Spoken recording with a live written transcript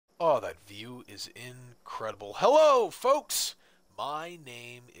Oh, that view is incredible. Hello, folks! My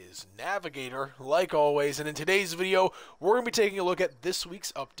name is Navigator, like always, and in today's video, we're going to be taking a look at this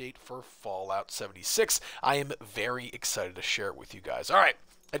week's update for Fallout 76. I am very excited to share it with you guys. Alright,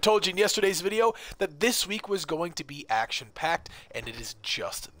 I told you in yesterday's video that this week was going to be action-packed, and it is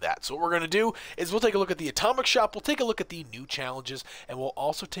just that. So what we're going to do is we'll take a look at the Atomic Shop, we'll take a look at the new challenges, and we'll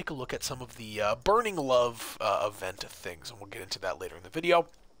also take a look at some of the Burning Love event things, and we'll get into that later in the video.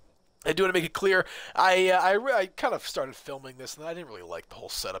 I do want to make it clear, I kind of started filming this, and I didn't really like the whole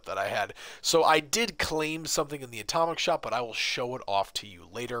setup that I had. So I did claim something in the Atomic Shop, but I will show it off to you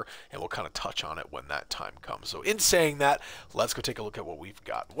later, and we'll kind of touch on it when that time comes. So in saying that, let's go take a look at what we've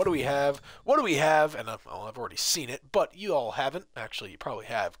got. What do we have? What do we have? And I've already seen it, but you all haven't. Actually, you probably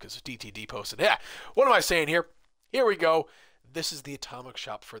have, because DTD posted. Yeah, what am I saying here? Here we go. This is the Atomic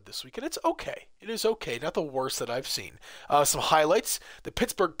Shop for this week, and it's okay. It is okay, not the worst that I've seen. Some highlights. The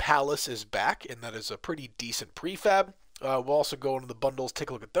Pittsburgh Palace is back, and that is a pretty decent prefab. We'll also go into the bundles,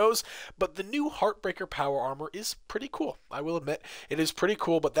 take a look at those. But the new Heartbreaker Power Armor is pretty cool. I will admit, it is pretty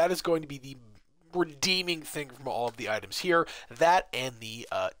cool, but that is going to be the redeeming thing from all of the items here. That and the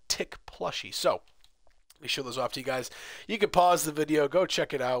Tick plushie. So, let me show those off to you guys. You can pause the video, go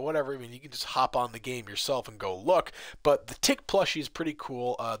check it out, whatever. I mean, you can just hop on the game yourself and go look. But the Tick plushie is pretty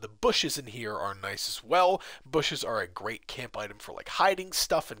cool. The bushes in here are nice as well. Bushes are a great camp item for like hiding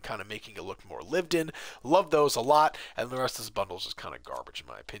stuff and kind of making it look more lived in. Love those a lot. And the rest of this bundle is just kind of garbage in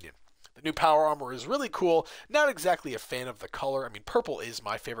my opinion. The new Power Armor is really cool. Not exactly a fan of the color. I mean, purple is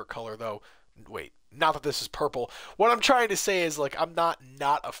my favorite color though. Wait, not that this is purple. What I'm trying to say is, like, I'm not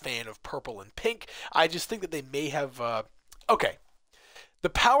a fan of purple and pink. I just think that they may have, okay. The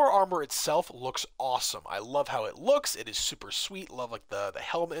Power Armor itself looks awesome. I love how it looks. It is super sweet. Love, like, the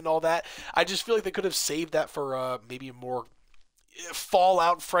helmet and all that. I just feel like they could have saved that for, maybe a more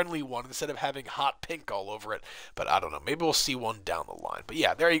Fallout friendly one instead of having hot pink all over it. But I don't know, maybe we'll see one down the line. But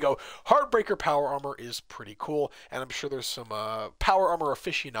yeah, there you go. Heartbreaker Power Armor is pretty cool, and I'm sure there's some Power Armor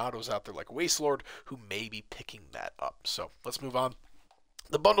aficionados out there like Wastelord who may be picking that up. So let's move on.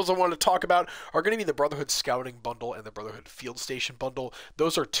 The bundles I want to talk about are going to be the Brotherhood Scouting Bundle and the Brotherhood Field Station Bundle.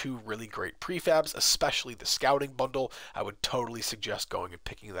 Those are two really great prefabs, especially the Scouting Bundle. I would totally suggest going and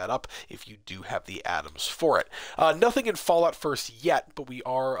picking that up if you do have the atoms for it. Nothing in Fallout First yet, but we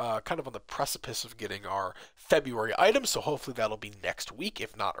are kind of on the precipice of getting our February items, so hopefully that'll be next week,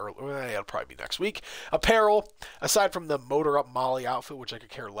 if not early. It'll probably be next week. Apparel, aside from the Motor Up Molly outfit, which I could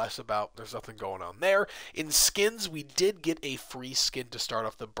care less about, there's nothing going on there. In skins, we did get a free skin to start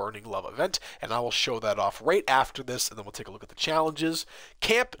off the Burning Love event, and I will show that off right after this, and then we'll take a look at the challenges.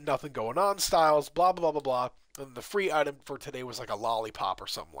 Camp, nothing going on, styles, blah, blah, blah, blah, blah. And the free item for today was like a lollipop or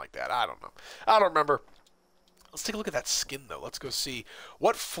something like that. I don't know. I don't remember. Let's take a look at that skin, though. Let's go see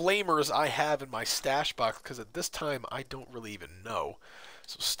what flamers I have in my stash box, because at this time, I don't really even know.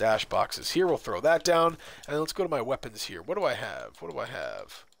 So stash box is here. We'll throw that down, and let's go to my weapons here. What do I have? What do I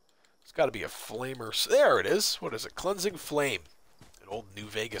have? It's got to be a flamer. There it is. What is it? Cleansing Flame. Old New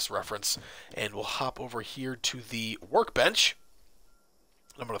Vegas reference, and we'll hop over here to the workbench.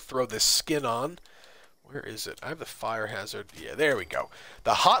 I'm going to throw this skin on. Where is it? I have the fire hazard. Yeah, there we go.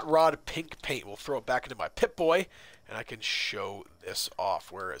 The Hot Rod pink paint. We'll throw it back into my Pip-Boy, and I can show this off.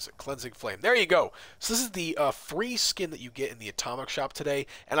 Where is it? Cleansing Flame. There you go. So this is the free skin that you get in the Atomic Shop today,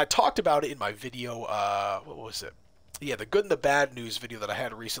 and I talked about it in my video, what was it? Yeah, the good and the bad news video that I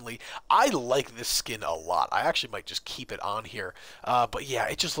had recently. I like this skin a lot. I actually might just keep it on here. But yeah,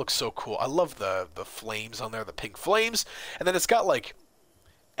 it just looks so cool. I love the flames on there, the pink flames. And then it's got like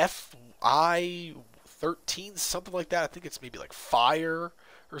FI13, something like that. I think it's maybe like fire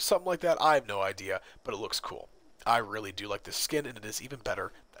or something like that. I have no idea, but it looks cool. I really do like this skin, and it is even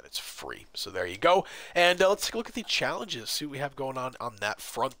better that it's free. So there you go. And let's take a look at the challenges, see what we have going on that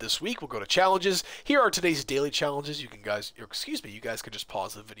front this week. We'll go to challenges. Here are today's daily challenges. You guys can just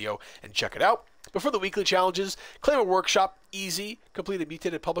pause the video and check it out. But for the weekly challenges, claim a workshop, easy. Complete a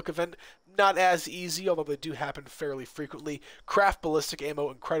mutated public event, not as easy, although they do happen fairly frequently. Craft ballistic ammo,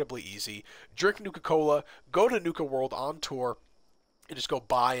 incredibly easy. Drink Nuka-Cola, go to Nuka World on tour, and just go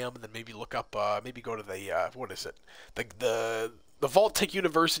buy them, and then maybe look up, maybe go to the, what is it? The Vault-Tec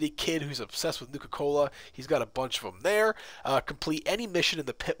University kid who's obsessed with Nuka-Cola. He's got a bunch of them there. Complete any mission in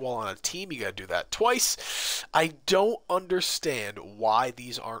the pit while on a team. You got to do that twice. I don't understand why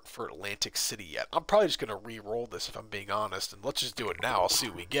these aren't for Atlantic City yet. I'm probably just going to re-roll this if I'm being honest, and let's just do it now. I'll see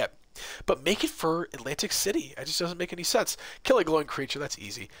what we get. But make it for Atlantic City. It just doesn't make any sense. Kill a glowing creature, that's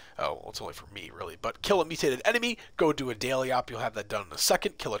easy. Oh, well, it's only for me, really. But kill a mutated enemy, go do a daily op, you'll have that done in a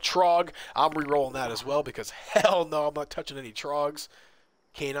second. Kill a Trog. I'm re-rolling that as well because hell no, I'm not touching any Trogs.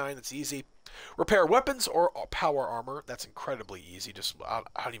 Canine, that's easy. Repair weapons or power armor, that's incredibly easy. Just I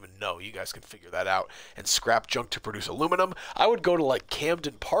don't even know. You guys can figure that out. And scrap junk to produce aluminum. I would go to like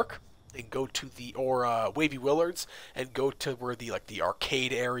Camden Park and go to the Wavy Willards and go to where the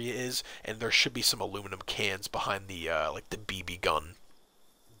arcade area is, and there should be some aluminum cans behind the like the BB gun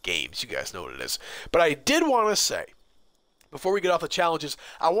games. You guys know what it is. But I did want to say, before we get off the challenges,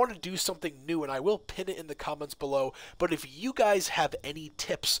 I want to do something new, and I will pin it in the comments below. But if you guys have any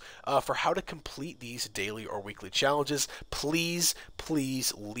tips for how to complete these daily or weekly challenges, please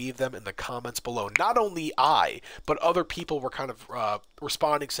leave them in the comments below. Not only I, but other people were kind of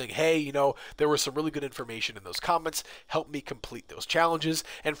responding saying, hey, you know, there was some really good information in those comments. Help me complete those challenges.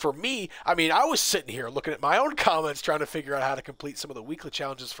 And for me, I mean, I was sitting here looking at my own comments trying to figure out how to complete some of the weekly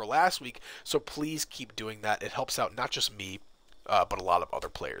challenges for last week. So please keep doing that. It helps out not just me, but a lot of other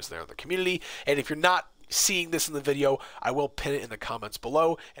players there in the community. And if you're not seeing this in the video, I will pin it in the comments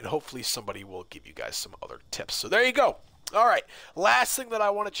below, and hopefully somebody will give you guys some other tips. So there you go. All right, last thing that I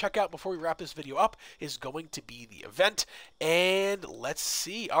want to check out before we wrap this video up is going to be the event. And let's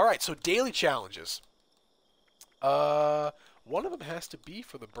see. All right, so daily challenges. One of them has to be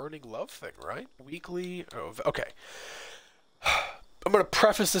for the Burning Love thing, right? Weekly. Oh, okay. I'm going to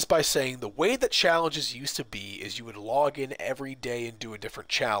preface this by saying the way that challenges used to be is you would log in every day and do a different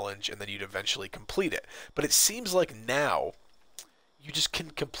challenge, and then you'd eventually complete it. But it seems like now you just can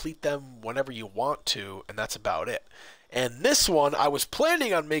complete them whenever you want to, and that's about it. And this one, I was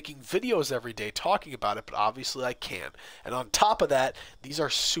planning on making videos every day talking about it, but obviously I can't. And on top of that, these are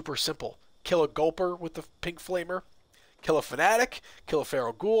super simple. Kill a Gulper with the pink flamer. Kill a Fanatic. Kill a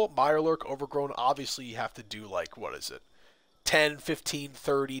Feral Ghoul. Mirelurk, Overgrown. Obviously you have to do like, what is it? 10, 15,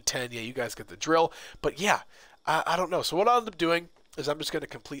 30, 10. Yeah, you guys get the drill. But yeah, I don't know. So what I'll end up doing is I'm just going to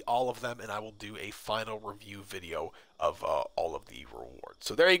complete all of them, and I will do a final review video of all of the rewards.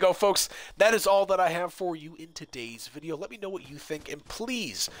 So there you go, folks. That is all that I have for you in today's video. Let me know what you think, and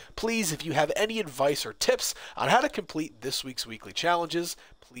please, if you have any advice or tips on how to complete this week's weekly challenges,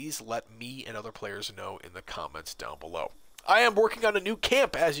 please let me and other players know in the comments down below. I am working on a new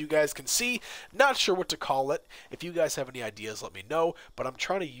camp, as you guys can see. Not sure what to call it. If you guys have any ideas, let me know. But I'm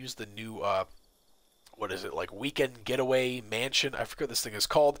trying to use the new, what is it, like weekend getaway mansion. I forget what this thing is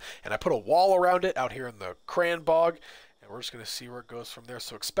called. And I put a wall around it out here in the Cran Bog. And we're just going to see where it goes from there.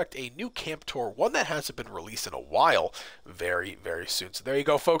 So expect a new camp tour, one that hasn't been released in a while, very soon. So there you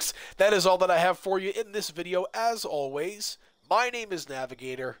go, folks. That is all that I have for you in this video. As always, my name is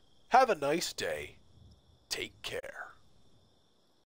Navigator. Have a nice day. Take care.